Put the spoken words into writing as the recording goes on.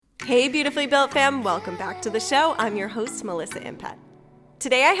Hey, Beautifully Built fam, welcome back to the show. I'm your host, Melissa Impet.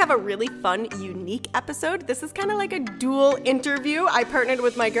 Today I have a really fun, unique episode. This is kind of like a dual interview. I partnered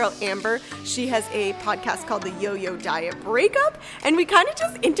with my girl Amber. She has a podcast called The Yo-Yo Diet Breakup, and we kind of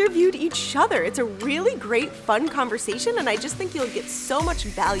just interviewed each other. It's a really great, fun conversation, and I just think you'll get so much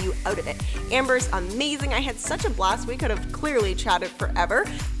value out of it. Amber's amazing. I had such a blast. We could have clearly chatted forever.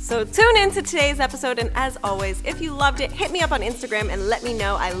 So tune in to today's episode, and as always, if you loved it, hit me up on Instagram and let me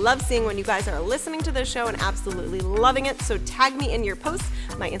know. I love seeing when you guys are listening to the show and absolutely loving it, so tag me in your posts.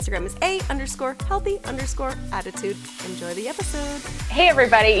 My Instagram is a_healthy_attitude. Enjoy the episode. Hey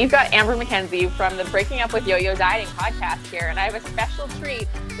everybody, you've got Amber McKenzie from the Breaking Up with Yo-Yo Dieting podcast here, and I have a special treat.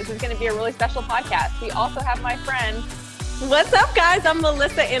 This is going to be a really special podcast. We also have my friend. What's up, guys? I'm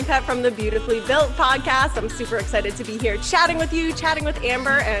Melissa Impet from the Beautifully Built podcast. I'm super excited to be here chatting with you, chatting with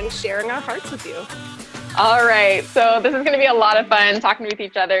Amber, and sharing our hearts with you. All right, so this is going to be a lot of fun talking with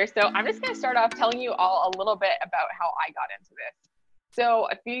each other. So I'm just going to start off telling you all a little bit about how I got into this. So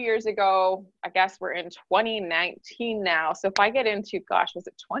a few years ago, I guess we're in 2019 now. So if I get into, was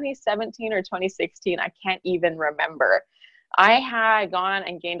it 2017 or 2016? I can't even remember. I had gone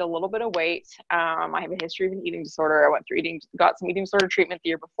and gained a little bit of weight. I have a history of an eating disorder. I went through got some eating disorder treatment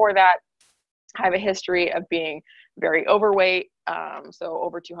the year before that. I have a history of being very overweight, so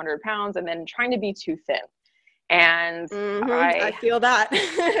over 200 pounds, and then trying to be too thin. And I feel that.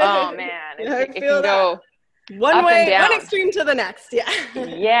 Oh man, it can go one way, one extreme to the next. Yeah.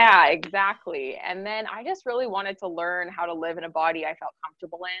 Yeah, exactly. And then I just really wanted to learn how to live in a body I felt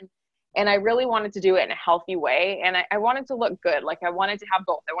comfortable in. And I really wanted to do it in a healthy way. And I wanted to look good. Like I wanted to have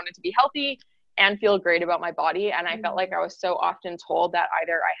both. I wanted to be healthy and feel great about my body. And I felt like I was so often told that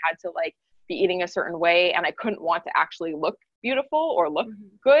either I had to like be eating a certain way and I couldn't want to actually look beautiful or look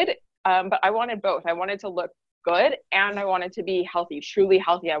good. But I wanted both. I wanted to look good and I wanted to be healthy, truly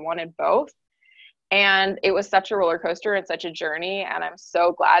healthy. I wanted both. And it was such a roller coaster and such a journey. And I'm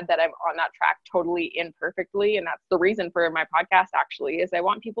so glad that I'm on that track totally imperfectly. And that's the reason for my podcast actually, is I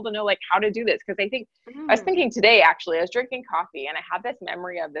want people to know like how to do this. Cause I think I was thinking today, actually, I was drinking coffee and I had this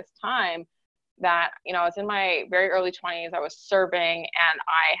memory of this time that, you know, I was in my very early 20s, I was serving and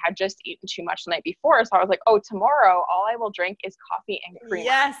I had just eaten too much the night before. So I was like, oh, tomorrow, all I will drink is coffee and creamer.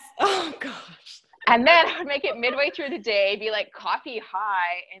 Yes. Oh gosh. And then I would make it midway through the day, be like coffee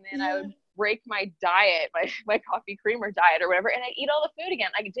high. And then I would break my diet, my coffee creamer diet or whatever, and I'd eat all the food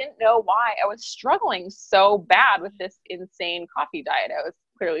again. I didn't know why I was struggling so bad with this insane coffee diet I was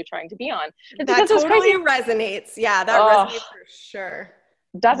clearly trying to be on. That totally resonates. Yeah, that resonates for sure.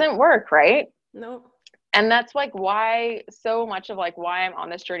 Doesn't work, right? Nope. And that's like why so much of like why I'm on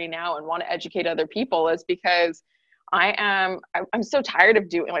this journey now and want to educate other people is because I'm so tired of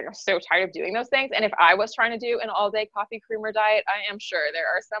doing those things. And if I was trying to do an all day coffee creamer diet, I am sure there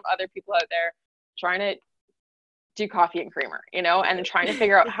are some other people out there trying to do coffee and creamer, you know, and trying to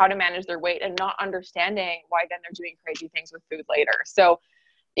figure out how to manage their weight and not understanding why then they're doing crazy things with food later. So,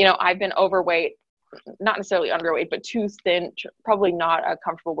 you know, I've been overweight, not necessarily underweight, but too thin, probably not a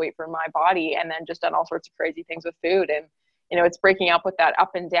comfortable weight for my body. And then just done all sorts of crazy things with food. And, you know, it's breaking up with that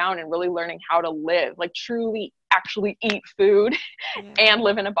up and down and really learning how to live, like truly actually eat food and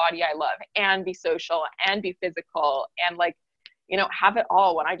live in a body I love and be social and be physical and like, you know, have it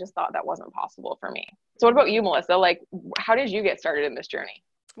all when I just thought that wasn't possible for me. So what about you, Melissa? Like, how did you get started in this journey?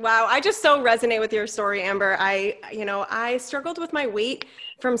 Wow. I just so resonate with your story, Amber. I struggled with my weight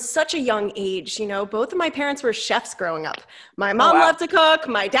from such a young age. You know, both of my parents were chefs growing up. My mom loved to cook.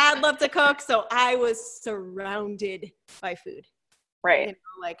 My dad loved to cook. So I was surrounded by food. Right. You know,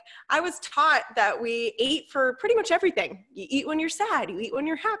 like I was taught that we ate for pretty much everything. You eat when you're sad, you eat when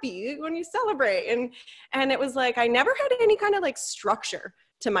you're happy, you eat when you celebrate. And it was like, I never had any kind of like structure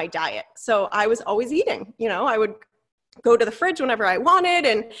to my diet. So I was always eating, you know, I would go to the fridge whenever I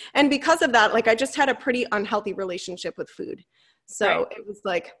wanted. And because of that, like I just had a pretty unhealthy relationship with food. So it was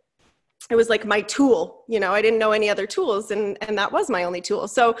like my tool, you know, I didn't know any other tools and that was my only tool.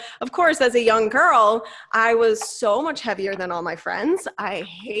 So of course, as a young girl, I was so much heavier than all my friends. I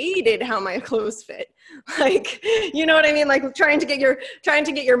hated how my clothes fit. Like, you know what I mean? Like trying to get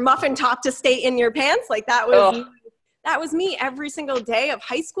your muffin top to stay in your pants. Like that was me every single day of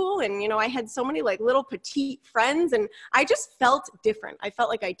high school. And, you know, I had so many like little petite friends and I just felt different. I felt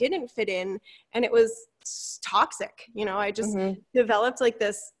like I didn't fit in and it was toxic. You know, I just developed like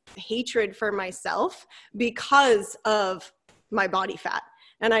this hatred for myself because of my body fat.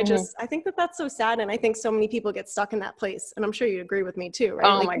 And I think that that's so sad. And I think so many people get stuck in that place. And I'm sure you'd agree with me too, right?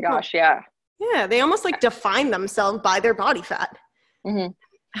 Oh my gosh. Yeah. Yeah. They almost like define themselves by their body fat. Mm-hmm.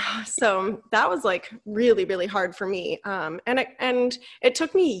 So that was like really, really hard for me. And it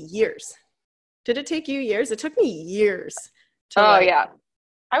took me years. Did it take you years? It took me years to Oh like, yeah.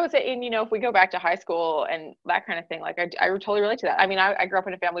 I would say, and if we go back to high school and that kind of thing, like I totally relate to that. I mean, I grew up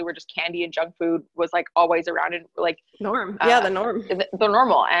in a family where just candy and junk food was like always around, and like norm. Yeah, the norm. the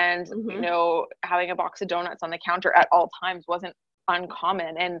normal. And, Mm-hmm. having a box of donuts on the counter at all times wasn't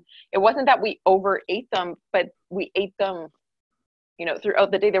uncommon. And it wasn't that we overate them, but we ate them,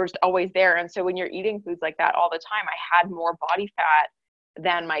 throughout the day. They were just always there. And so when you're eating foods like that all the time, I had more body fat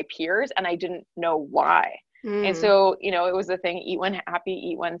than my peers, and I didn't know why. And Mm. so, it was the thing, eat when happy,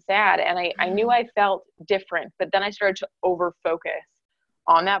 eat when sad. And I knew I felt different, but then I started to over focus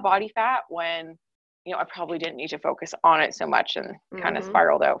on that body fat when, I probably didn't need to focus on it so much, and kind of Mm-hmm.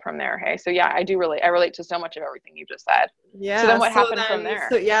 spiraled out from there. Hey, so yeah, I relate to so much of everything you just said. Yeah. So then what happened from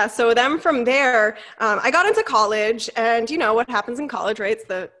there? So then from there, I got into college, and what happens in college, right? It's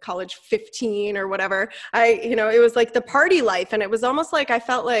the college 15 or whatever. It was like the party life, and it was almost like I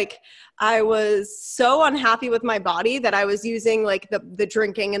felt like I was so unhappy with my body that I was using like the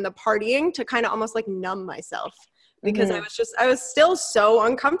drinking and the partying to kind of almost like numb myself, because Mm-hmm. I was still so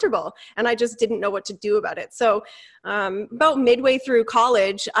uncomfortable, and I just didn't know what to do about it. So about midway through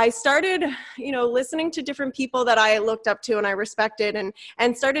college, I started, listening to different people that I looked up to and I respected,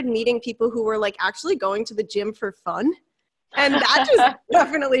 and started meeting people who were like actually going to the gym for fun. And that just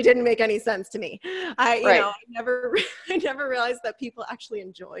definitely didn't make any sense to me. Right. I never realized that people actually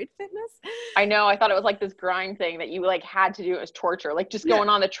enjoyed fitness. I know. I thought it was like this grind thing that you like had to do. It was torture, like just going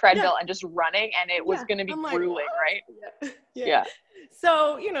on the treadmill and just running, and it was going to be I'm like, grueling, right? Yeah.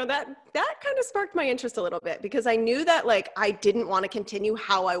 So, that kind of sparked my interest a little bit, because I knew that like I didn't want to continue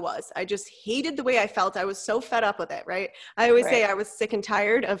how I was. I just hated the way I felt. I was so fed up with it, right? I always say I was sick and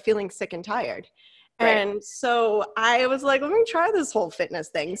tired of feeling sick and tired. Right. And so I was like, let me try this whole fitness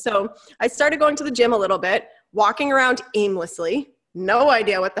thing. So I started going to the gym a little bit, walking around aimlessly, no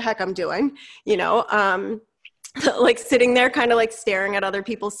idea what the heck I'm doing, like sitting there kind of like staring at other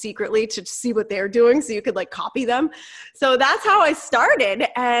people secretly to see what they're doing so you could like copy them. So that's how I started.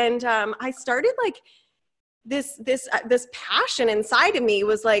 And I started like this passion inside of me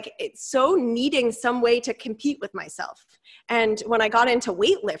was like, it's so needing some way to compete with myself. And when I got into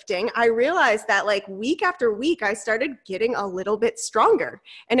weightlifting, I realized that like week after week, I started getting a little bit stronger.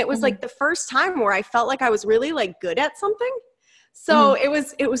 And it was like the first time where I felt like I was really like good at something. So it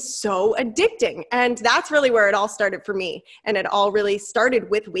was so addicting. And that's really where it all started for me. And it all really started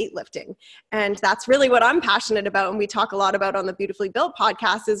with weightlifting. And that's really what I'm passionate about. And we talk a lot about on the Beautifully Built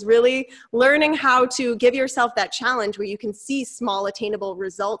podcast, is really learning how to give yourself that challenge where you can see small attainable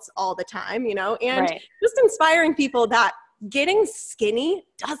results all the time, and just inspiring people that getting skinny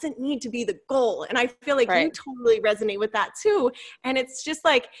doesn't need to be the goal. And I feel like you totally resonate with that too. And it's just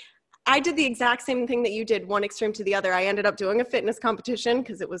like, I did the exact same thing that you did, one extreme to the other. I ended up doing a fitness competition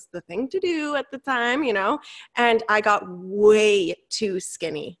because it was the thing to do at the time, and I got way too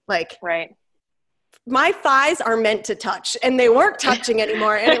skinny. Like, my thighs are meant to touch, and they weren't touching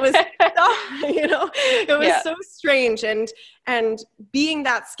anymore. And it was, it was so strange. And being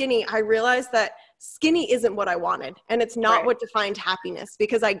that skinny, I realized that skinny isn't what I wanted. And it's not what defined happiness,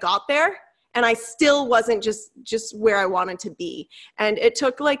 because I got there and I still wasn't just where I wanted to be. And it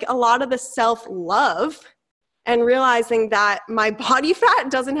took like a lot of the self-love and realizing that my body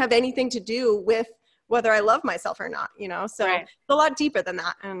fat doesn't have anything to do with whether I love myself or not, so it's a lot deeper than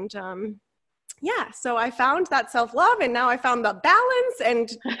that. And so I found that self-love, and now I found the balance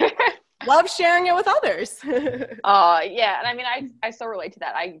and love sharing it with others. Yeah. And I mean, I so relate to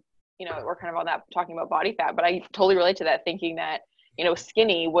that. We're kind of on that talking about body fat, but I totally relate to that, thinking that,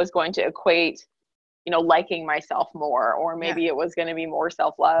 skinny was going to equate, liking myself more, or maybe it was going to be more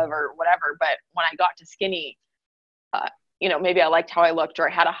self-love or whatever. But when I got to skinny, maybe I liked how I looked, or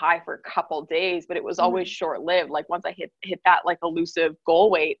I had a high for a couple days, but it was always short-lived. Like once I hit that like elusive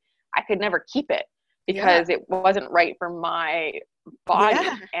goal weight, I could never keep it because it wasn't right for my body.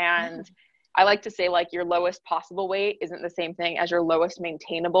 And I like to say like your lowest possible weight isn't the same thing as your lowest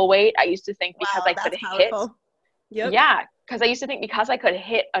maintainable weight. I used to think because I could hit. Yeah. Because I used to think because I could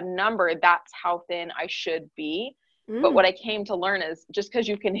hit a number, that's how thin I should be. But what I came to learn is just because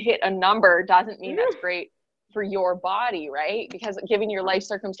you can hit a number doesn't mean that's great for your body, right? Because given your life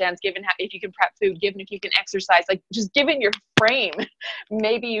circumstance, given if you can prep food, given if you can exercise, like just given your frame,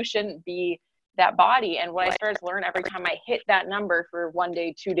 maybe you shouldn't be that body. And what I started to learn, every time I hit that number for 1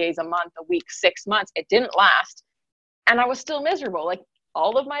 day, 2 days, a month, a week, 6 months, it didn't last. And I was still miserable. Like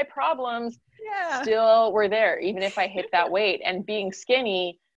all of my problems still were there, even if I hit that weight. And being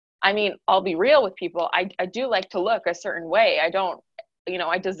skinny, I mean, I'll be real with people. I do like to look a certain way. I don't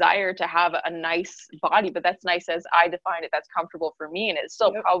I desire to have a nice body, but that's nice as I define it. That's comfortable for me. And it's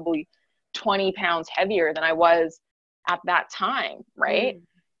still probably 20 pounds heavier than I was at that time. Right.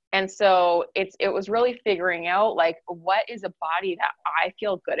 And so it was really figuring out like, what is a body that I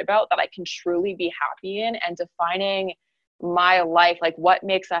feel good about, that I can truly be happy in, and defining my life, like what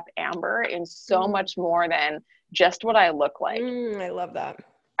makes up Amber in so much more than just what I look like. I love that.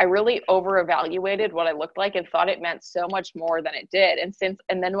 I really over-evaluated what I looked like and thought it meant so much more than it did. And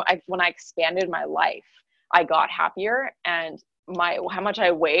then when I expanded my life, I got happier, and how much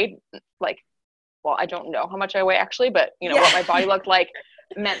I weighed, like, well, I don't know how much I weigh actually, but what my body looked like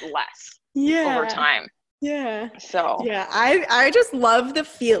meant less over time. Yeah. So yeah, I just love the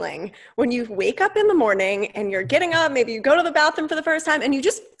feeling when you wake up in the morning and you're getting up, maybe you go to the bathroom for the first time and you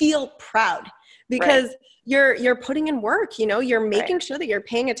just feel proud because you're putting in work, you're making sure that you're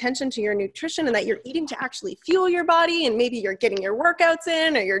paying attention to your nutrition and that you're eating to actually fuel your body, and maybe you're getting your workouts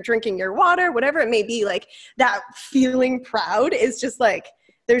in, or you're drinking your water, whatever it may be. Like, that feeling proud is just like,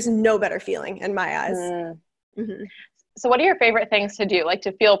 there's no better feeling in my eyes. So what are your favorite things to do? Like,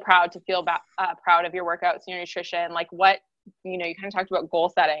 to feel proud, proud of your workouts and your nutrition? Like, what, you kind of talked about goal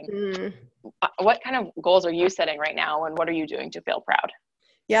setting. What kind of goals are you setting right now, and what are you doing to feel proud?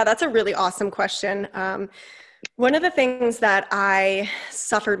 Yeah, that's a really awesome question. One of the things that I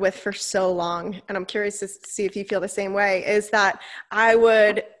suffered with for so long, and I'm curious to see if you feel the same way, is that I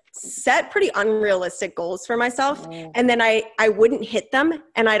would set pretty unrealistic goals for myself, and then I wouldn't hit them,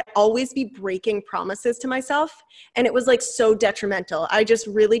 and I'd always be breaking promises to myself, and it was like so detrimental. I just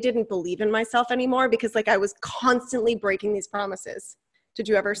really didn't believe in myself anymore because like I was constantly breaking these promises. Did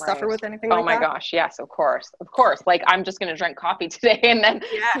you ever suffer with anything like that? Oh my gosh, yes, of course. Like, I'm just going to drink coffee today and then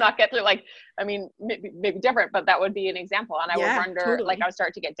not get through. Like, I mean, maybe different, but that would be an example. And I would wonder, like, I would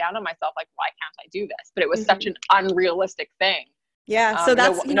start to get down on myself, like, why can't I do this? But it was such an unrealistic thing. Yeah. So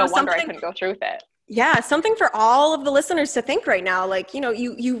that's, no wonder I couldn't go through with it. Yeah. Something for all of the listeners to think right now. Like,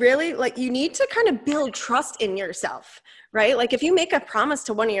 you really, like, you need to kind of build trust in yourself, right? Like, if you make a promise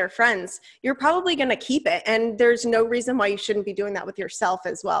to one of your friends, you're probably going to keep it. And there's no reason why you shouldn't be doing that with yourself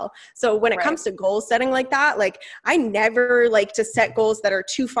as well. So when it comes to goal setting like that, like, I never like to set goals that are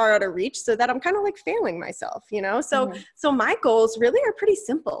too far out of reach so that I'm kind of like failing myself, So my goals really are pretty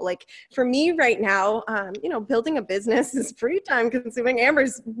simple. Like, for me right now, building a business is pretty time consuming.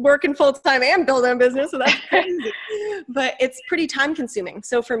 Amber's working full time and building a business, so that's crazy. But it's pretty time consuming.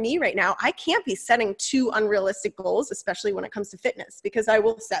 So for me right now, I can't be setting too unrealistic goals, especially when it comes to fitness, because I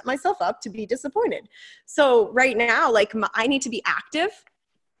will set myself up to be disappointed. So right now, like, I need to be active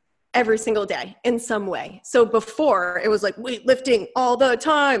every single day in some way. So before, it was like weightlifting all the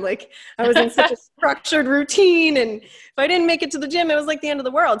time. Like, I was in such a structured routine, and if I didn't make it to the gym, it was like the end of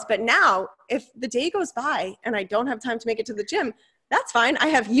the world. But now, if the day goes by and I don't have time to make it to the gym, that's fine. I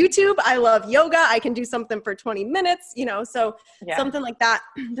have YouTube. I love yoga. I can do something for 20 minutes, so something like that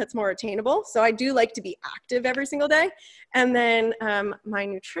that's more attainable. So I do like to be active every single day. And then my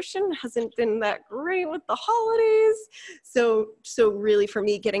nutrition hasn't been that great with the holidays. So really for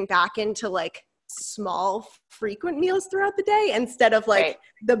me, getting back into like small, frequent meals throughout the day instead of like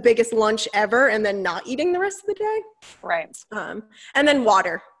the biggest lunch ever and then not eating the rest of the day. Right. And then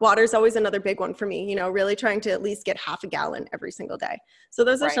water. Water is always another big one for me, really trying to at least get half a gallon every single day. So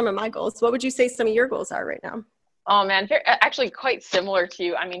those are some of my goals. What would you say some of your goals are right now? Oh man, actually quite similar to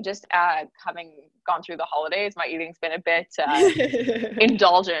you. I mean, just having gone through the holidays, my eating's been a bit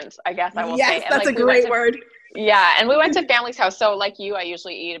indulgent, I guess I will say. Yes, that's a great word. Yeah, and we went to family's house. So like you, I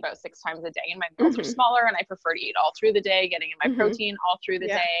usually eat about 6 times a day, and my meals are smaller, and I prefer to eat all through the day, getting in my protein all through the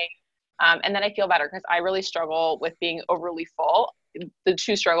day. And then I feel better because I really struggle with being overly full. The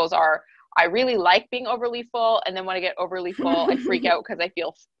two struggles are, I really like being overly full, and then when I get overly full, I freak out because I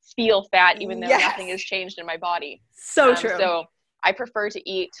feel fat, even though nothing has changed in my body. So true. So I prefer to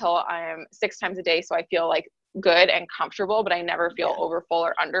eat till I'm 6 times a day, so I feel like good and comfortable, but I never feel over full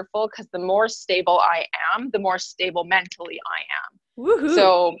or under full, because the more stable I am, the more stable mentally I am. Woohoo.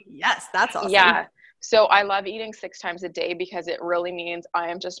 So yes, that's awesome. Yeah. So I love eating 6 times a day because it really means I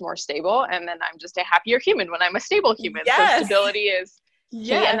am just more stable, and then I'm just a happier human when I'm a stable human. Yes. So stability is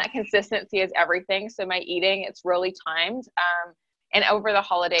key, and that consistency is everything. So my eating, it's really timed. And over the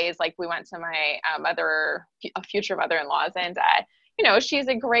holidays, like, we went to my future mother-in-law's, and she's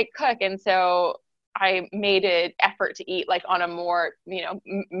a great cook, and so I made an effort to eat like on a more,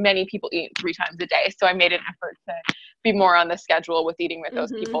 many people eat 3 times a day. So I made an effort to be more on the schedule with eating with those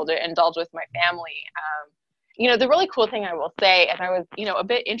people, to indulge with my family. The really cool thing I will say, and I was, a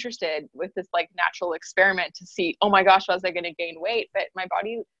bit interested with this like natural experiment to see, oh my gosh, was I going to gain weight? But my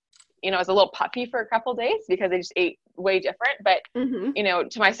body as a little puppy for a couple days because I just ate way different. But,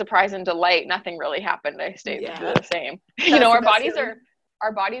 to my surprise and delight, nothing really happened. I stayed the same. Our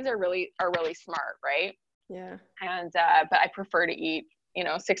bodies are really smart, right? Yeah. And, but I prefer to eat,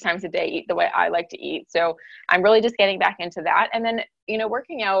 6 times a day, eat the way I like to eat. So I'm really just getting back into that. And then,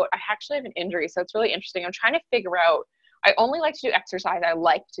 working out, I actually have an injury. So it's really interesting. I'm trying to figure out, I only like to do exercise I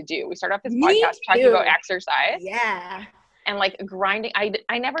like to do. We started off this podcast talking about exercise. Yeah. And like grinding.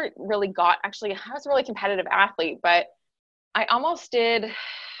 I never really got, actually, I was a really competitive athlete, but I almost did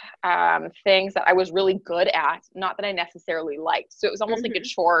things that I was really good at, not that I necessarily liked. So it was almost like a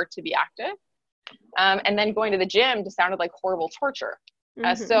chore to be active. And then going to the gym just sounded like horrible torture.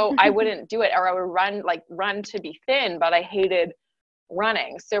 So I wouldn't do it, or I would run to be thin, but I hated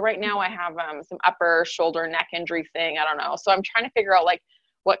running. So right now I have some upper shoulder neck injury thing. I don't know. So I'm trying to figure out like,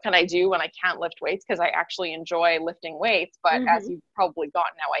 what can I do when I can't lift weights? Because I actually enjoy lifting weights, but as you've probably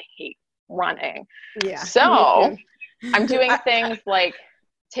gotten now, I hate running. Yeah. So I'm doing things like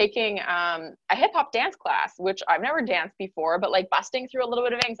taking a hip hop dance class, which I've never danced before, but like busting through a little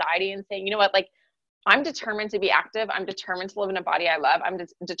bit of anxiety and saying, you know what, like I'm determined to be active. I'm determined to live in a body I love. I'm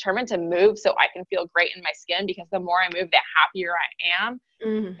determined to move so I can feel great in my skin, because the more I move, the happier I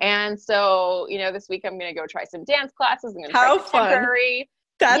am. And so, this week I'm going to go try some dance classes. I'm going to try contemporary.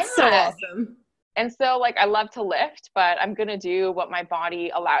 That's so awesome. And so like, I love to lift, but I'm going to do what my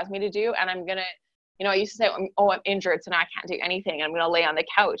body allows me to do. And I'm going to, I used to say, I'm injured, so now I can't do anything. I'm going to lay on the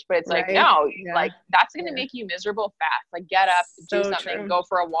couch, but it's like, no, like that's going to make you miserable fast. Like get up, do something, go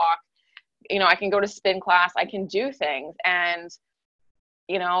for a walk. I can go to spin class, I can do things. And,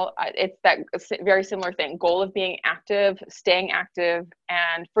 it's that very similar thing, goal of being active, staying active.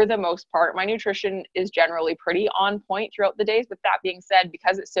 And for the most part, my nutrition is generally pretty on point throughout the days. But that being said,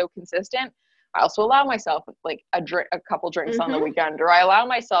 because it's so consistent, I also allow myself like a couple drinks on the weekend, or I allow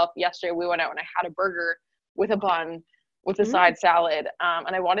myself, yesterday we went out and I had a burger with a bun with a side salad.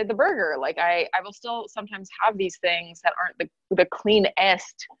 And I wanted the burger. Like I will still sometimes have these things that aren't the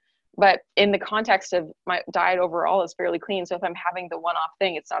cleanest, but in the context of my diet overall is fairly clean. So if I'm having the one-off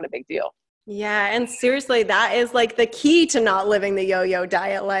thing, it's not a big deal. Yeah. And seriously, that is like the key to not living the yo-yo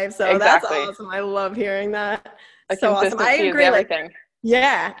diet life. So that's awesome. I love hearing that. So awesome. I agree.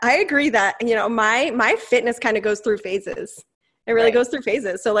 Yeah, I agree that, my fitness kind of goes through phases. It really goes through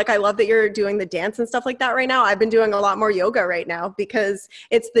phases. So like, I love that you're doing the dance and stuff like that right now. I've been doing a lot more yoga right now because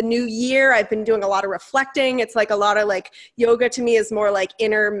it's the new year. I've been doing a lot of reflecting. It's like a lot of like yoga to me is more like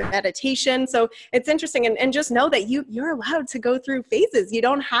inner meditation. So it's interesting. And just know that you're allowed to go through phases. You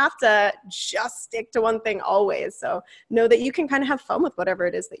don't have to just stick to one thing always. So know that you can kind of have fun with whatever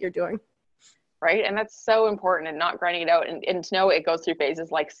it is that you're doing. Right. And that's so important, and not grinding it out, and to know it goes through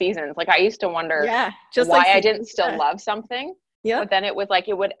phases like seasons. Like I used to wonder why I didn't still love something. Yeah. But then it was like,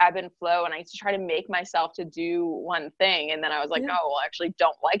 it would ebb and flow. And I used to try to make myself to do one thing. And then I was like, no, well, I actually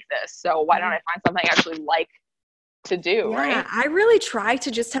don't like this. So why don't I find something I actually like to do? Right. I really try to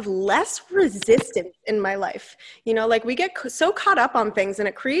just have less resistance in my life. Like we get so caught up on things, and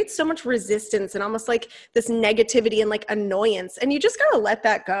it creates so much resistance and almost like this negativity and like annoyance. And you just got to let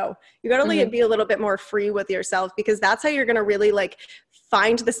that go. You got to be a little bit more free with yourself, because that's how you're going to really like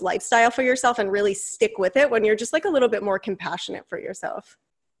find this lifestyle for yourself and really stick with it, when you're just like a little bit more compassionate for yourself.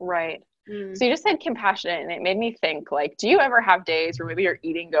 Right. So you just said compassionate, and it made me think, like, do you ever have days where maybe your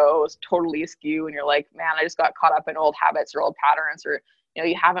eating goes totally askew and you're like, man, I just got caught up in old habits or old patterns, or,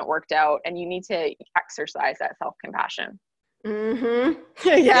 you haven't worked out, and you need to exercise that self-compassion?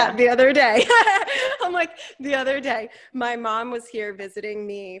 Yeah, the other day, the other day, my mom was here visiting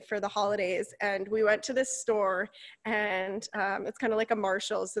me for the holidays, and we went to this store, and it's kind of like a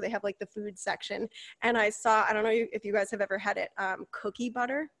Marshall's, so they have like the food section, and I don't know if you guys have ever had it, cookie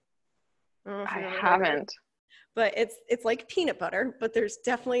butter. I haven't. But it's like peanut butter, but there's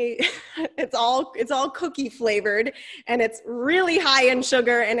definitely, it's all cookie flavored, and it's really high in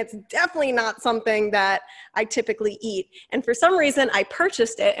sugar, and it's definitely not something that I typically eat. And for some reason I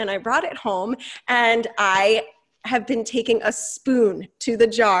purchased it and I brought it home, and I have been taking a spoon to the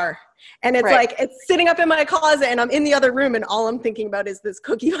jar, and it's like, it's sitting up in my closet, and I'm in the other room, and all I'm thinking about is this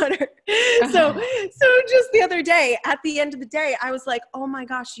cookie butter. So just the other day, at the end of the day, I was like, oh my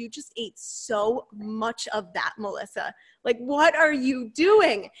gosh, you just ate so much of that, Melissa. Like, what are you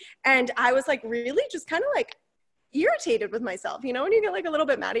doing? And I was like, really just kind of like irritated with myself. When you get like a little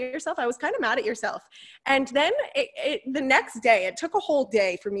bit mad at yourself, I was kind of mad at yourself. And then the next day, it took a whole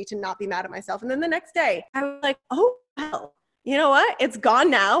day for me to not be mad at myself. And then the next day I was like, oh, well, you know what? It's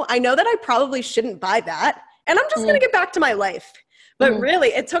gone now. I know that I probably shouldn't buy that, and I'm just going to get back to my life. But really,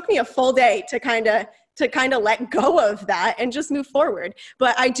 it took me a full day to to kind of let go of that and just move forward.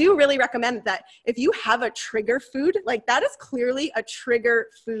 But I do really recommend that if you have a trigger food, like that is clearly a trigger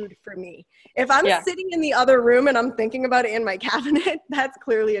food for me. If I'm sitting in the other room and I'm thinking about it in my cabinet, that's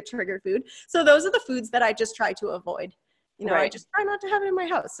clearly a trigger food. So those are the foods that I just try to avoid. You know, I just try not to have it in my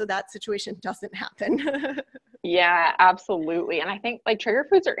house so that situation doesn't happen. Yeah, absolutely. And I think like trigger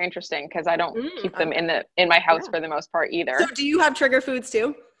foods are interesting because I don't keep them in my house for the most part either. So do you have trigger foods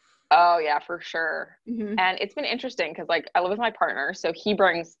too? Oh yeah, for sure. And it's been interesting because like I live with my partner, so he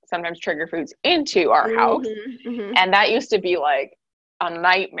brings sometimes trigger foods into our house. And that used to be like a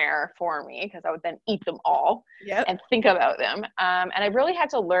nightmare for me because I would then eat them all and think about them. And I really had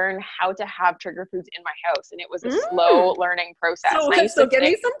to learn how to have trigger foods in my house. And it was a slow learning process. So give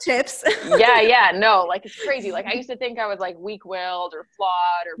me some tips. No, like it's crazy. Like I used to think I was like weak-willed or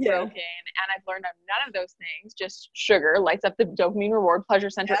flawed or broken. And I've learned I'm none of those things. Just sugar lights up the dopamine reward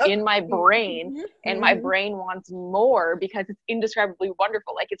pleasure center in my brain. And my brain wants more because it's indescribably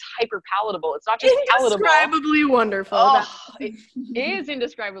wonderful. Like it's hyper palatable. It's not just palatable. Indescribably wonderful. Oh, it is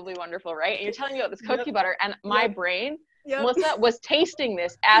indescribibly wonderful, right? And you're telling me about this cookie butter, and my brain, Melissa, was tasting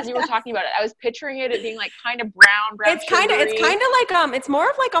this as you were talking about it. I was picturing it being like kind of brown. It's kind of like it's more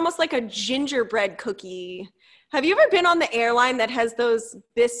of like almost like a gingerbread cookie. Have you ever been on the airline that has those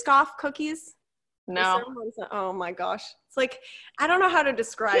Biscoff cookies? No. Oh my gosh, it's like I don't know how to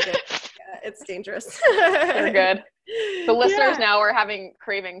describe it. It's dangerous. You're good. The listeners now are having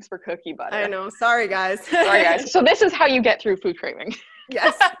cravings for cookie butter. I know. Sorry, guys. So this is how you get through food craving.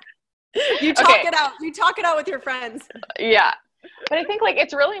 Yes. You talk it out. You talk it out with your friends. Yeah. But I think like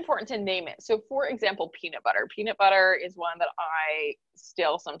it's really important to name it. So for example, peanut butter. Peanut butter is one that I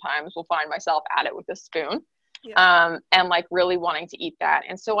still sometimes will find myself at it with a spoon. And like really wanting to eat that.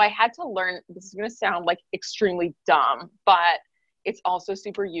 And so I had to learn, this is going to sound like extremely dumb, but it's also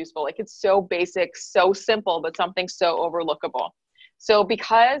super useful. Like it's so basic, so simple, but something so overlookable. So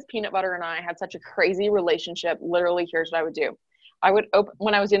because peanut butter and I had such a crazy relationship, literally here's what I would do. I would open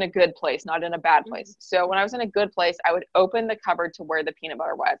when I was in a good place, not in a bad place. So when I was in a good place, I would open the cupboard to where the peanut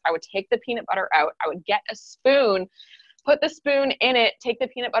butter was. I would take the peanut butter out. I would get a spoon, put the spoon in it, take the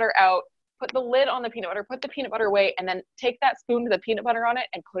peanut butter out, put the lid on the peanut butter, put the peanut butter away, and then take that spoon with the peanut butter on it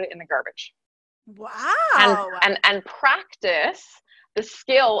and put it in the garbage. Wow. And practice the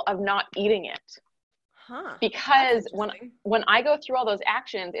skill of not eating it. Because when I go through all those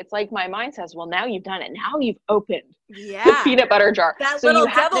actions, it's like my mind says, well, now you've done it. Now you've opened the peanut butter jar. That so little you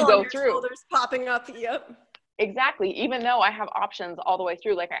have devil to go on your through. Shoulders popping up. Exactly. Even though I have options all the way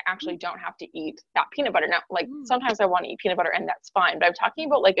through, like I actually don't have to eat that peanut butter. Now, like sometimes I want to eat peanut butter and that's fine. But I'm talking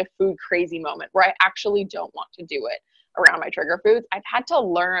about like a food crazy moment where I actually don't want to do it around my trigger foods. I've had to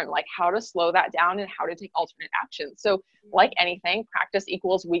learn like how to slow that down and how to take alternate actions. So like anything, practice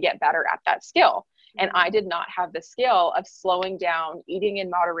equals we get better at that skill. And I did not have the skill of slowing down, eating in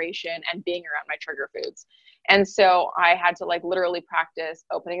moderation, and being around my trigger foods. And so I had to like literally practice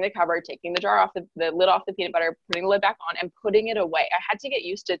opening the cupboard, taking the jar off the lid off the peanut butter, putting the lid back on and putting it away. I had to get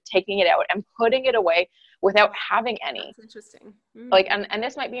used to taking it out and putting it away without having any. That's interesting. Like, and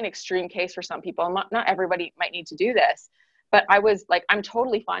this might be an extreme case for some people. Not everybody might need to do this, but I was like, I'm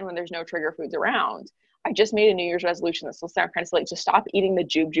totally fine when there's no trigger foods around. I just made a New Year's resolution. This will sound kind of silly, to stop eating the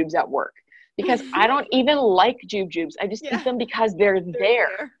jubes at work. Because I don't even like jubes. I just eat them because they're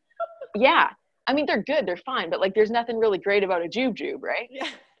there. I mean, they're good. They're fine. But like, there's nothing really great about a jube, right? Yeah.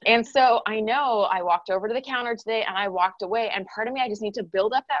 And so I know I walked over to the counter today and I walked away. And part of me, I just need to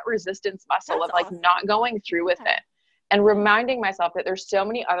build up that resistance muscle of like not going through with it. And reminding myself that there's so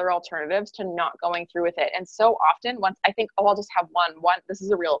many other alternatives to not going through with it. And so often once I think, oh, I'll just have one, this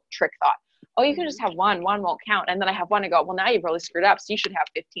is a real trick thought. Oh, you can just have one won't count. And then I have one and go, well, now you've really screwed up. So you should have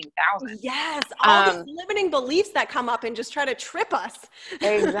 15,000. Yes. All these limiting beliefs that come up and just try to trip us.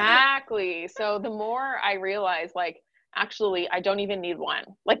 Exactly. So the more I realize, like, actually, I don't even need one.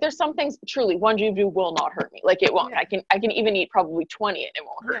 Like there's some things truly one jube will not hurt me. Like it won't. I can even eat probably 20 and it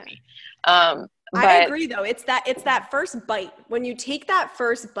won't hurt me. I agree though. It's that first bite. When you take that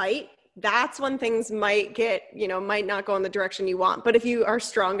first bite, that's when things might not go in the direction you want. But if you are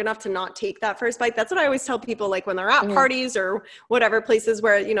strong enough to not take that first bite, that's what I always tell people, like when they're at parties or whatever places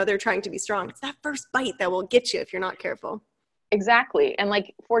where, they're trying to be strong. It's that first bite that will get you if you're not careful. Exactly. And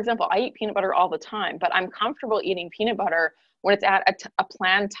like, for example, I eat peanut butter all the time, but I'm comfortable eating peanut butter when it's at a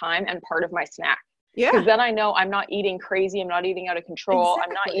planned time and part of my snack. Yeah. Because then I know I'm not eating crazy. I'm not eating out of control. Exactly.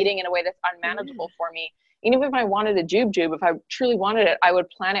 I'm not eating in a way that's unmanageable for me. Even if I wanted a jube, if I truly wanted it, I would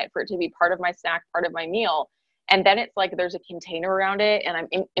plan it for it to be part of my snack, part of my meal. And then it's like there's a container around it, and I'm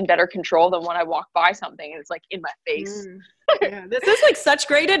in better control than when I walk by something and it's like in my face. Yeah, this is like such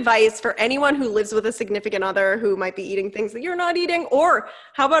great advice for anyone who lives with a significant other who might be eating things that you're not eating. Or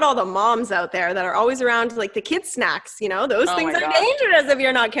how about all the moms out there that are always around like the kids snacks, you know, those things are dangerous if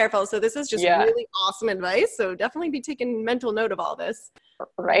you're not careful. So this is just really awesome advice. So definitely be taking mental note of all this.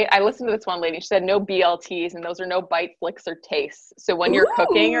 Right. I listened to this one lady. She said no BLTs, and those are no bite, flicks, or tastes. So when you're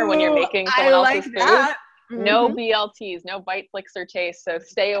cooking or when you're making someone else's food, no BLTs, no bite, flicks, or taste. So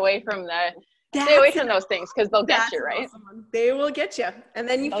stay away from those things, because they'll get you, right? Awesome. They will get you. And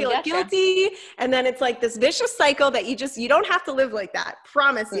then you feel guilty. And then it's like this vicious cycle that you don't have to live like that.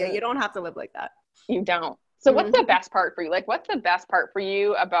 Promise you, you don't have to live like that. You don't. So what's the best part for you? Like, what's the best part for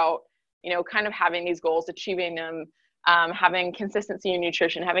you about, you know, kind of having these goals, achieving them, having consistency in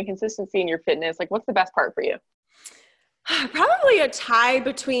nutrition, having consistency in your fitness? Like, what's the best part for you? Probably a tie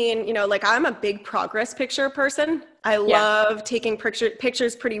between, you know, like I'm a big progress picture person. I love taking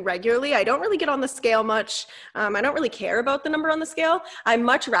pictures pretty regularly. I don't really get on the scale much. I don't really care about the number on the scale. I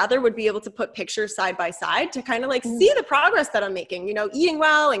much rather would be able to put pictures side by side to kind of like see the progress that I'm making, you know, eating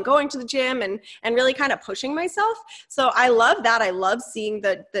well and going to the gym and really kind of pushing myself. So I love that. I love seeing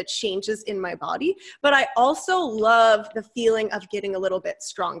the changes in my body, but I also love the feeling of getting a little bit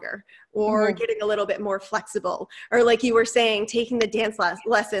stronger or getting a little bit more flexible, or like you were saying, taking the dance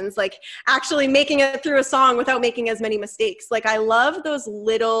lessons, like actually making it through a song without making as many mistakes. Like I love those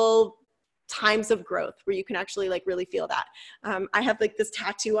little times of growth where you can actually like really feel that. I have like this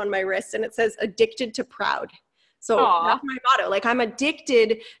tattoo on my wrist and it says addicted to proud. So that's my motto. Like I'm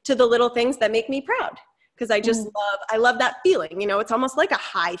addicted to the little things that make me proud, because I just I love that feeling. You know, it's almost like a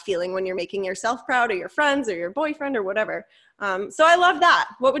high feeling when you're making yourself proud, or your friends or your boyfriend or whatever. So I love that.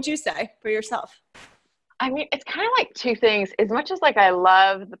 What would you say for yourself? I mean, it's kind of like two things. As much as like I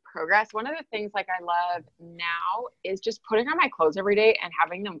love the progress, one of the things like I love now is just putting on my clothes every day and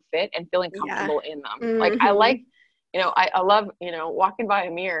having them fit and feeling comfortable in them. Like I like, you know, I love, you know, walking by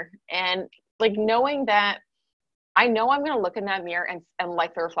a mirror and like knowing that I know I'm going to look in that mirror and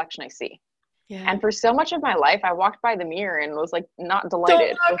like the reflection I see. Yeah. And for so much of my life, I walked by the mirror and was like not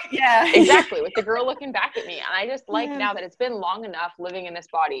delighted. Exactly. With the girl looking back at me. And I just like now that it's been long enough living in this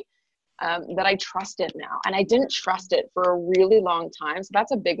body, that I trust it now. And I didn't trust it for a really long time. So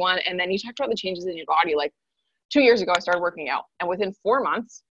that's a big one. And then you talked about the changes in your body. Like 2 years ago, I started working out. And within 4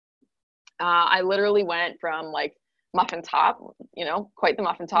 months, I literally went from like muffin top, you know, quite the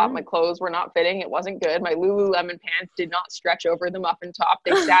muffin top. My clothes were not fitting. It wasn't good. My Lululemon pants did not stretch over the muffin top.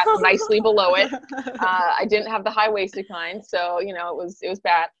 They sat nicely below it. I didn't have the high-waisted kind. So, you know, it was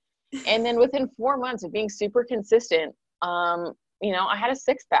bad. And then within 4 months of being super consistent, you know, I had a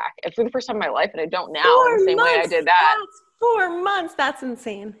six-pack for the first time in my life, and I don't now in the same way I did that. That's 4 months. That's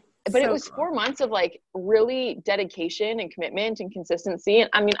insane. But it was 4 months of like really dedication and commitment and consistency. And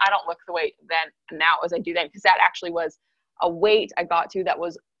I mean, I don't look the way then now as I do then, because that actually was a weight I got to that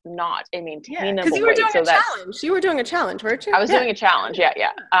was not a maintainable because you were weight. doing a challenge. You were doing a challenge, weren't you? I was doing a challenge.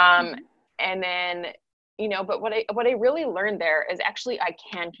 Yeah. And then, you know, but what I really learned there is actually I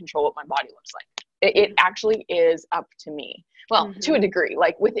can control what my body looks like. It actually is up to me. Well, to a degree,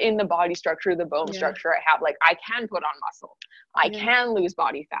 like within the body structure, the bone structure I have, like I can put on muscle. I can lose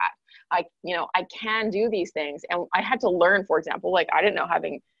body fat. I can do these things. And I had to learn, for example, like I didn't know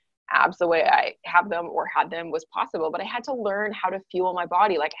having abs the way I have them or had them was possible, but I had to learn how to fuel my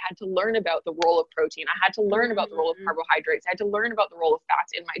body. Like I had to learn about the role of protein. I had to learn about the role of carbohydrates. I had to learn about the role of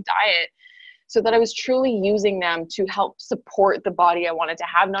fats in my diet, so that I was truly using them to help support the body I wanted to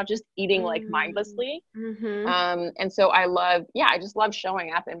have, not just eating like mindlessly. And so I just love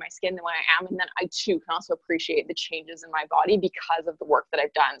showing up in my skin the way I am. And then I too can also appreciate the changes in my body because of the work that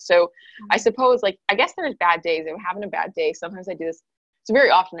I've done. So I suppose like, I guess there's bad days. I'm having a bad day. Sometimes I do this. So very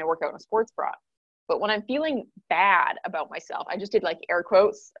often I work out in a sports bra. But when I'm feeling bad about myself, I just did like air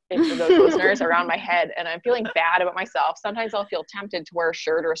quotes for those listeners around my head. And I'm feeling bad about myself. Sometimes I'll feel tempted to wear a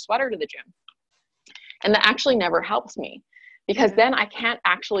shirt or a sweater to the gym. And that actually never helps me, because then I can't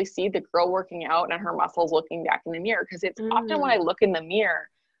actually see the girl working out and her muscles looking back in the mirror. Because it's often when I look in the mirror,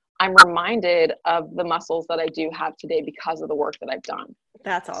 I'm reminded of the muscles that I do have today because of the work that I've done.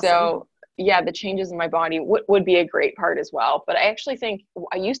 That's awesome. So yeah, the changes in my body would be a great part as well. But I actually think,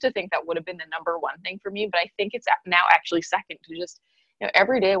 I used to think that would have been the number one thing for me, but I think it's now actually second to just, you know,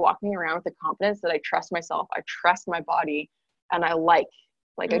 every day walking around with the confidence that I trust myself, I trust my body, and I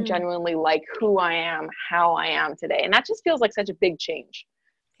I genuinely like who I am, how I am today. And that just feels like such a big change.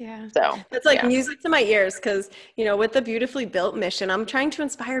 Yeah. So That's like music to my ears because, you know, with the Beautifully Built mission, I'm trying to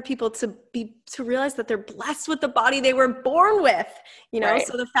inspire people to realize that they're blessed with the body they were born with, you know? Right.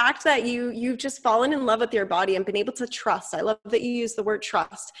 So the fact that you've just fallen in love with your body and been able to trust. I love that you use the word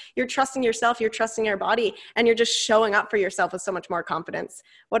trust. You're trusting yourself, you're trusting your body, and you're just showing up for yourself with so much more confidence.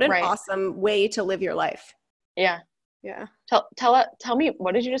 What an awesome way to live your life. Yeah. Yeah. Tell me,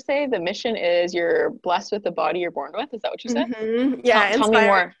 what did you just say? The mission is you're blessed with the body you're born with. Is that what you said? Mm-hmm. Yeah. Tell me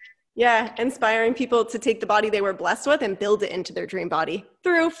more. Yeah. Inspiring people to take the body they were blessed with and build it into their dream body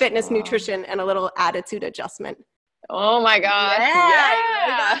through fitness, nutrition, and a little attitude adjustment. Oh my gosh.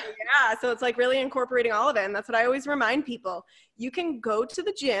 Yeah. So it's like really incorporating all of it. And that's what I always remind people. You can go to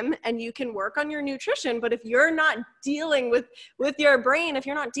the gym and you can work on your nutrition, but if you're not dealing with your brain, if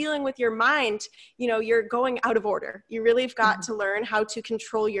you're not dealing with your mind, you know, you're going out of order. You really have got to learn how to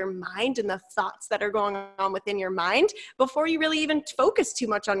control your mind and the thoughts that are going on within your mind before you really even focus too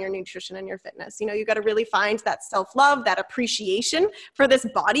much on your nutrition and your fitness. You know, you got to really find that self-love, that appreciation for this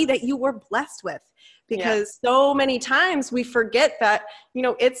body that you were blessed with. Because so many times we forget that, you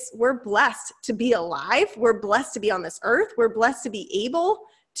know, we're blessed to be alive. We're blessed to be on this earth. We're blessed to be able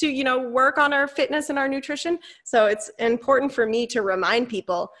to, you know, work on our fitness and our nutrition. So it's important for me to remind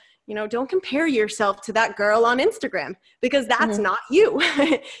people, you know, don't compare yourself to that girl on Instagram because that's not you.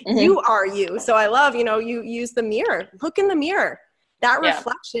 You are you. So I love, you know, you use the mirror, look in the mirror. That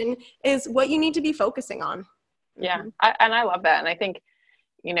reflection is what you need to be focusing on. Yeah. And I love that. And I think,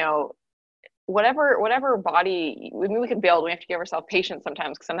 you know, whatever body we can build, we have to give ourselves patience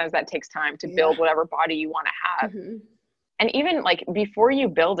sometimes, because sometimes that takes time to build whatever body you want to have. And even like before you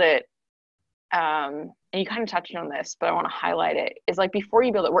build it, and you kind of touched on this, but I want to highlight it, is like before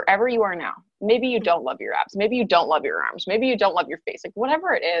you build it, wherever you are now, maybe you don't love your abs, maybe you don't love your arms, maybe you don't love your face, like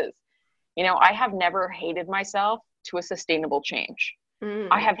whatever it is, you know, I have never hated myself to a sustainable change.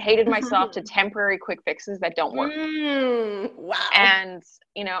 I have hated myself to temporary quick fixes that don't work. Wow. And,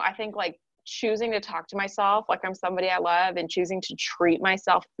 you know, I think like choosing to talk to myself like I'm somebody I love, and choosing to treat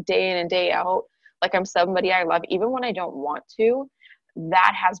myself day in and day out like I'm somebody I love, even when I don't want to,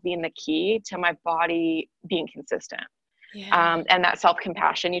 that has been the key to my body being consistent. And that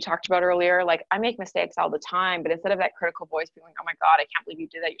self-compassion you talked about earlier, like I make mistakes all the time, but instead of that critical voice being like, oh my God, I can't believe you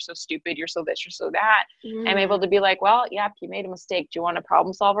did that, you're so stupid, you're so this, you're so that, I'm able to be like, well, yeah, you made a mistake, do you want to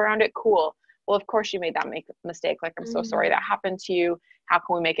problem solve around it? Cool. Well, of course you made that mistake. Like, I'm so sorry that happened to you. How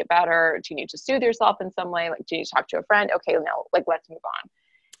can we make it better? Do you need to soothe yourself in some way? Like, do you need to talk to a friend? Okay, no, like, let's move on.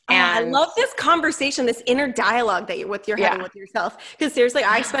 And I love this conversation, this inner dialogue that you're having with yourself. Because seriously,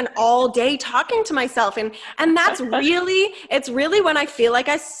 I spend all day talking to myself, and that's it's really when I feel like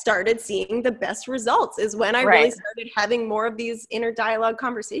I started seeing the best results, is when I really started having more of these inner dialogue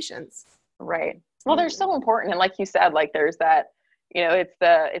conversations. Right. Well, they're so important. And like you said, like there's that, you know, it's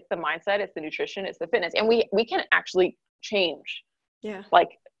the mindset, it's the nutrition, it's the fitness, and we can actually change like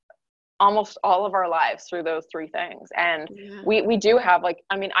almost all of our lives through those three things. And we do have, like,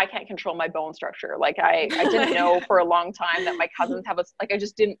 I mean, I can't control my bone structure. Like I didn't know for a long time that my cousins have I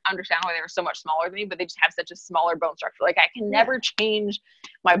just didn't understand why they were so much smaller than me, but they just have such a smaller bone structure. Like I can never change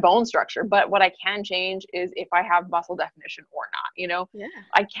my bone structure, but what I can change is if I have muscle definition or not, you know.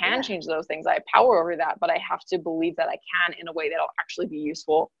 I can change those things. I have power over that, but I have to believe that I can in a way that'll actually be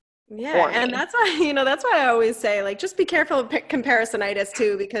useful. And that's why I always say, like, just be careful of comparisonitis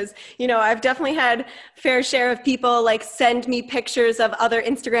too, because, you know, I've definitely had fair share of people like send me pictures of other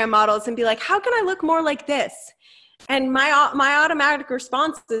Instagram models and be like, how can I look more like this? And my automatic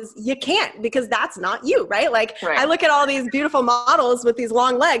response is, you can't, because that's not you, right? Like I look at all these beautiful models with these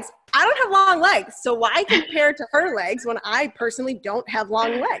long legs. I don't have long legs. So why compare to her legs when I personally don't have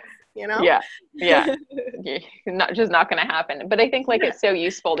long legs? You know? Yeah. Not going to happen. But I think like it's so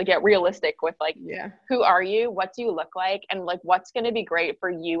useful to get realistic with like, who are you? What do you look like? And like, what's going to be great for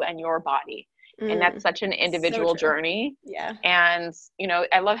you and your body? And that's such an individual journey. And, you know,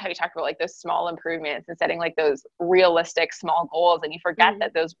 I love how you talk about like those small improvements and setting like those realistic small goals. And you forget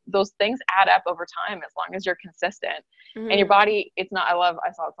that those things add up over time as long as you're consistent. And your body, I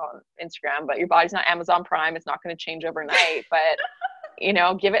saw it on Instagram, but your body's not Amazon Prime. It's not going to change overnight, but you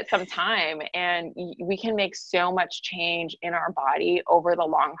know, give it some time, and we can make so much change in our body over the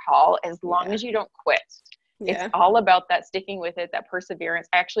long haul as long as you don't quit. It's all about that sticking with it, that perseverance.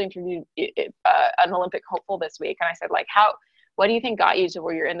 I actually interviewed an Olympic hopeful this week, and I said, like, what do you think got you to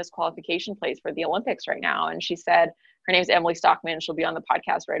where you're in this qualification place for the Olympics right now? And she said, her name's Emily Stockman. She'll be on the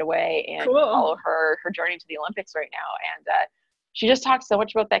podcast right away, and follow her journey to the Olympics right now. And she just talks so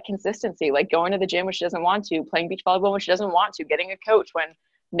much about that consistency, like going to the gym when she doesn't want to, playing beach volleyball when she doesn't want to, getting a coach when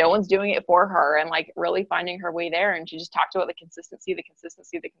no one's doing it for her, and like really finding her way there. And she just talked about the consistency.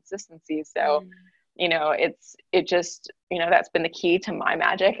 So you know, it just, you know, that's been the key to my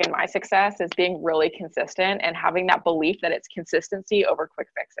magic and my success, is being really consistent and having that belief that it's consistency over quick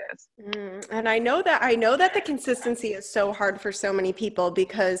fixes. And I know that the consistency is so hard for so many people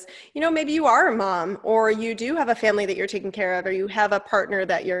because, you know, maybe you are a mom, or you do have a family that you're taking care of, or you have a partner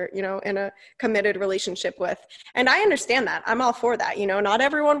that you're, you know, in a committed relationship with. And I understand that. I'm all for that. You know, not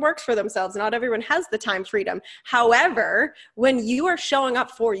everyone works for themselves. Not everyone has the time freedom. However, when you are showing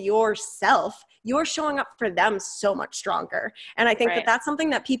up for yourself, you're showing up for them so much stronger. And I think that that's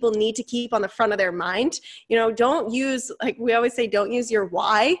something that people need to keep on the front of their mind. You know, don't use, like we always say, don't use your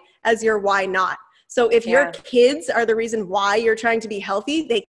why as your why not. So if your kids are the reason why you're trying to be healthy,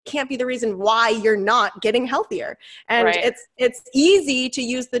 they can't be the reason why you're not getting healthier. And it's easy to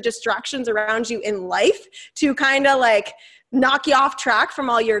use the distractions around you in life to kind of like knock you off track from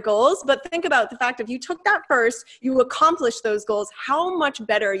all your goals. But think about the fact, if you took that first, you accomplished those goals, how much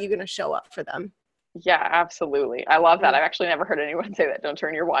better are you going to show up for them? Yeah, absolutely. I love that. I've actually never heard anyone say that. Don't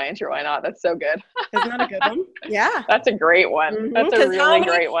turn your why into your why not. That's so good. Isn't that a good one? Yeah. That's a great one. That's a really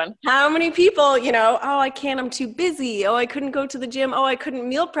great one. How many people, you know, oh, I can't, I'm too busy. Oh, I couldn't go to the gym. Oh, I couldn't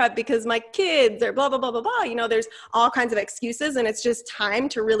meal prep because my kids are blah, blah, blah, blah, blah. You know, there's all kinds of excuses, and it's just time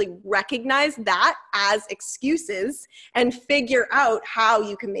to really recognize that as excuses and figure out how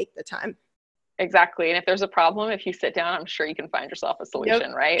you can make the time. Exactly. And if there's a problem, if you sit down, I'm sure you can find yourself a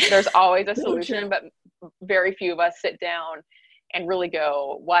solution, right? There's always a solution, but very few of us sit down and really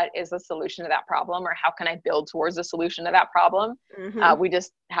go, what is the solution to that problem? Or how can I build towards the solution to that problem? We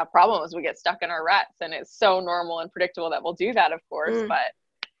just have problems. We get stuck in our ruts, and it's so normal and predictable that we'll do that, of course, but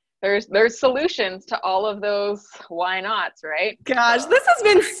there's solutions to all of those why nots, right? Gosh, this has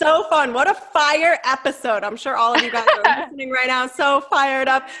been so fun. What a fire episode. I'm sure all of you guys are listening right now, so fired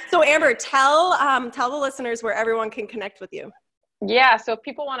up. So Amber, tell the listeners where everyone can connect with you. Yeah, so if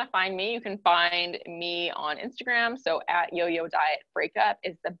people want to find me, you can find me on Instagram. So at Yo-Yo Diet Breakup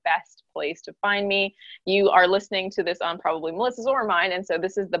is the best place to find me. You are listening to this on probably Melissa's or mine. And so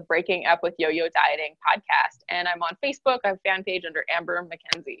this is the Breaking Up with Yo-Yo Dieting podcast. And I'm on Facebook. I have a fan page under Amber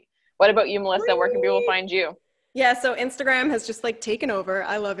McKenzie. What about you, Melissa? Where can people find you? Yeah, so Instagram has just like taken over.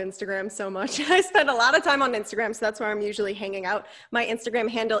 I love Instagram so much. I spend a lot of time on Instagram, so that's where I'm usually hanging out. My Instagram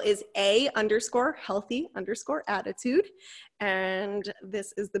handle is _healthy_attitude. And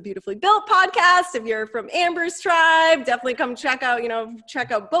this is the Beautifully Built podcast. If you're from Amber's tribe, definitely come check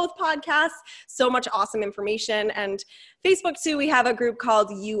out both podcasts. So much awesome information. And Facebook too, we have a group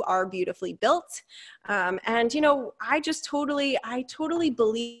called You Are Beautifully Built. And, you know, I totally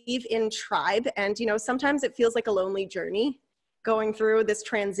believe in tribe. And, you know, sometimes it feels like a lonely journey going through this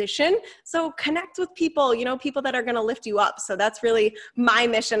transition. So connect with people, you know, people that are going to lift you up. So that's really my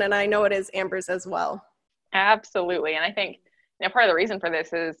mission. And I know it is Amber's as well. Absolutely. And I think, you know, part of the reason for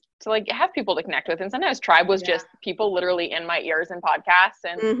this is to like have people to connect with. And sometimes tribe was just people literally in my ears and podcasts.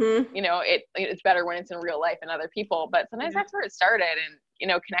 And, you know, it's better when it's in real life and other people, but sometimes that's where it started. And, you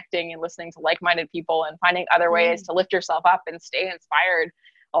know, connecting and listening to like-minded people and finding other ways to lift yourself up and stay inspired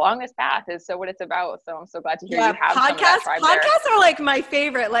along this path is so what it's about. So I'm so glad to hear you have podcasts are like my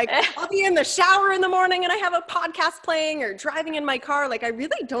favorite. Like I'll be in the shower in the morning and I have a podcast playing, or driving in my car. Like I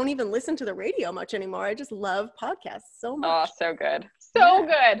really don't even listen to the radio much anymore. I just love podcasts so much. Oh, so good. So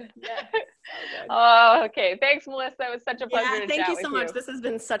good. Yeah, so good. Oh, okay. Thanks, Melissa. It was such a pleasure to chat with you. Thank you so much. This has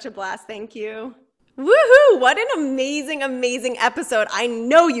been such a blast. Thank you. Woohoo! What an amazing, amazing episode. I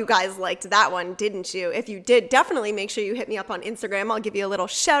know you guys liked that one, didn't you? If you did, definitely make sure you hit me up on Instagram. I'll give you a little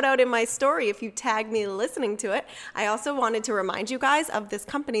shout out in my story if you tag me listening to it. I also wanted to remind you guys of this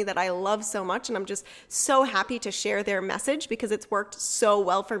company that I love so much, and I'm just so happy to share their message because it's worked so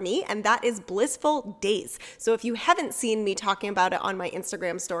well for me, and that is Blissful Days. So if you haven't seen me talking about it on my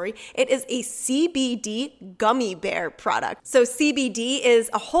Instagram story, it is a CBD gummy bear product. So CBD is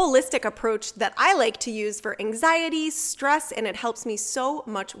a holistic approach that I like to use for anxiety, stress, and it helps me so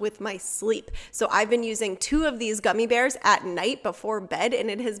much with my sleep. So I've been using 2 of these gummy bears at night before bed, and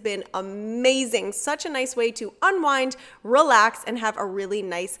it has been amazing. Such a nice way to unwind, relax, and have a really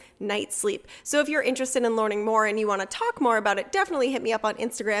nice night's sleep. So if you're interested in learning more and you want to talk more about it, definitely hit me up on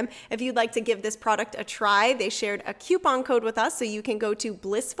Instagram. If you'd like to give this product a try, they shared a coupon code with us, so you can go to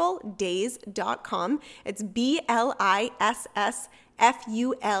blissfuldays.com. It's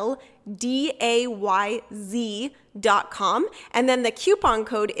BLISSFULDAYZ.com. And then the coupon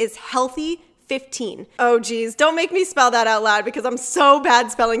code is healthy15. Oh geez, don't make me spell that out loud because I'm so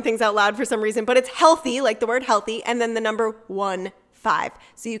bad spelling things out loud for some reason, but it's healthy, like the word healthy, and then the number 15.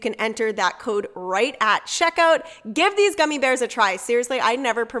 So you can enter that code right at checkout. Give these gummy bears a try. Seriously, I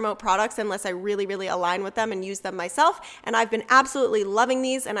never promote products unless I really, really align with them and use them myself. And I've been absolutely loving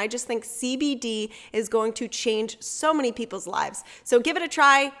these. And I just think CBD is going to change so many people's lives. So give it a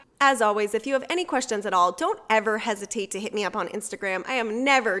try. As always, if you have any questions at all, don't ever hesitate to hit me up on Instagram. I am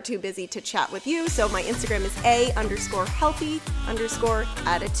never too busy to chat with you. So my Instagram is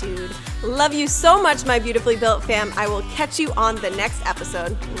a_healthy_attitude. Love you so much, my beautifully built fam. I will catch you on the next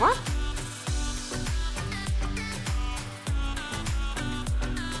episode. Mwah.